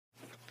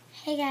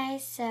Hey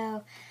guys,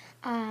 so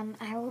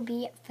I will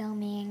be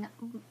filming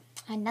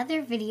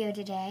another video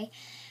today,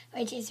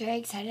 which is very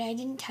exciting. I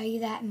didn't tell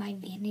you that in my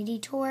vanity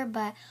tour,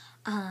 but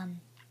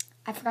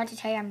I forgot to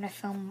tell you I'm going to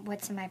film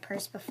what's in my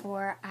purse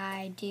before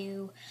I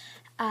do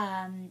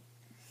my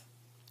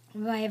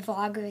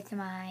vlog with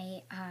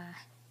my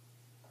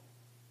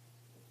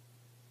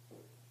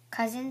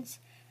cousins.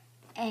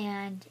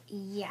 And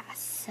yeah,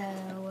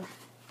 so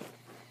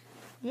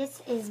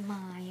this is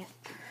my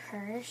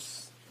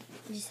purse.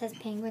 It just has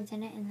penguins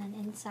in it, and then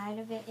inside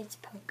of it, it's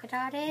polka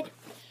dotted.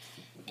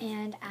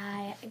 And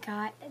I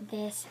got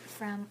this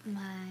from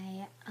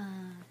my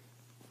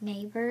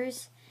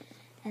neighbors.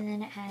 And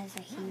then it has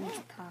a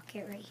huge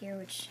pocket right here,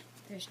 which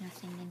there's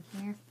nothing in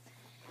here.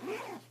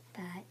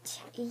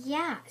 But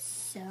yeah,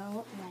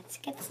 so let's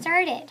get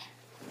started.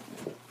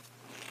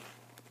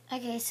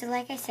 Okay, so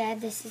like I said,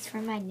 this is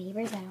from my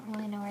neighbors. I don't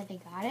really know where they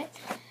got it.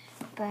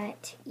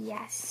 But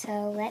yeah,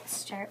 so let's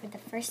start with the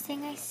first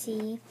thing I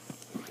see.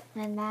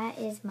 And that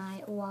is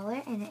my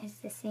wallet, and it is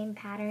the same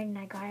pattern, and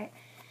I got it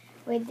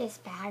with this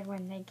bag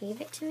when they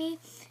gave it to me.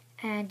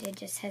 And it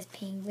just has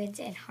penguins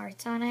and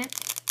hearts on it,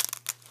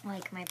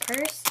 like my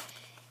purse.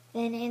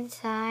 Then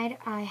inside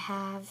I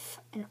have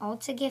an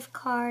Ulta gift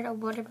card, a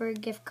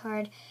Whataburger gift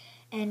card,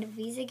 and a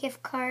Visa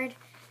gift card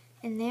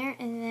in there.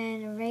 And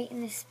then right in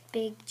this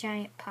big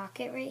giant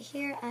pocket right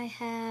here, I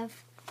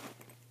have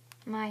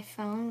my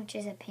phone, which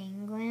is a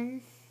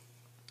penguin.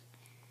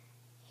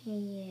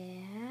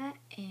 Yeah,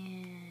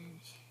 and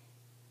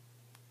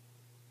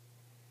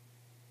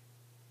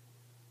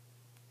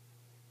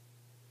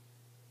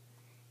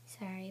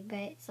sorry, but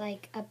it's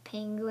like a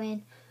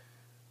penguin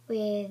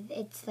with,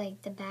 it's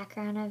like the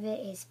background of it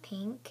is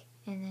pink,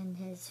 and then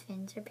his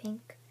fins are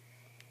pink.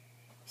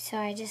 So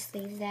I just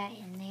leave that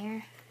in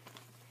there.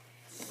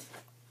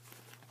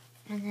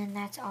 And then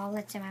that's all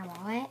that's in my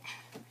wallet.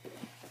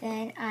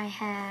 Then I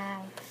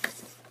have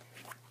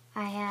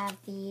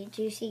the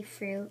Juicy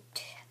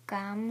Fruit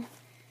gum.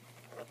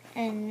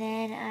 And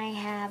then I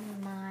have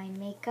my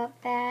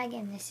makeup bag,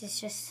 and this is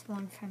just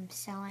one from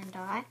Sell and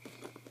Dot.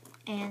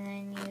 And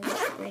then you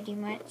pretty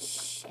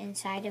much,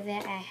 inside of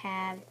it, I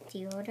have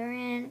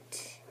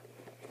deodorant,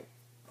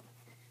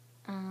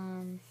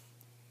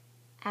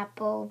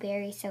 apple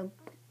berry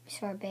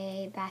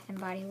sorbet, Bath and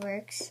Body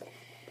Works,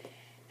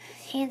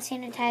 hand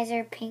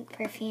sanitizer, pink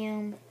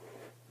perfume,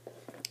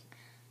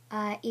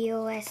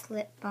 EOS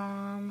lip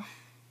balm,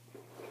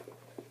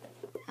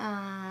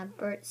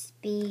 Burt's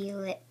Bee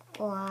lip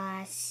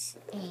gloss,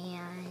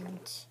 and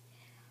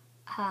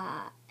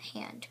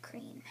hand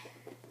cream.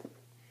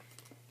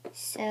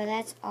 So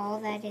that's all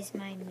that is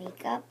my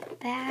makeup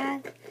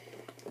bag.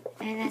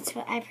 And that's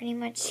what I pretty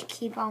much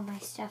keep all my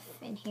stuff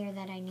in here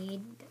that I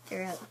need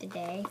throughout the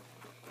day.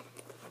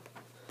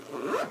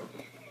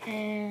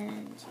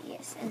 And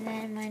yes, and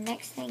then my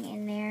next thing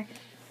in there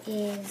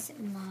is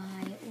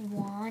my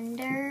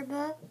Wonder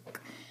Book,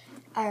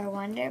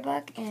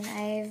 and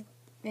I've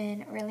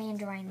been really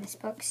enjoying this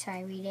book, so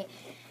I read it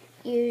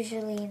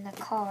usually in the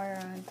car or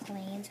on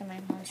planes when my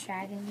mom's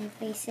driving me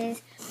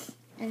places.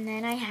 And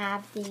then I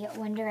have the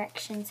One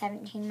Direction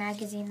 17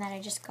 magazine that I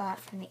just got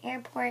from the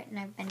airport, and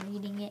I've been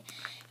reading it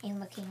and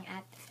looking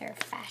at their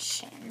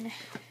fashion.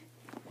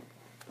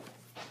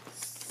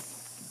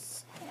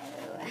 So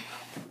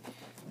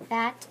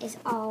that is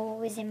all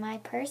was in my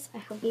purse. I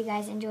hope you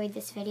guys enjoyed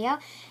this video,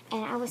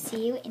 and I will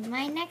see you in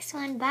my next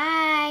one.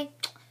 Bye!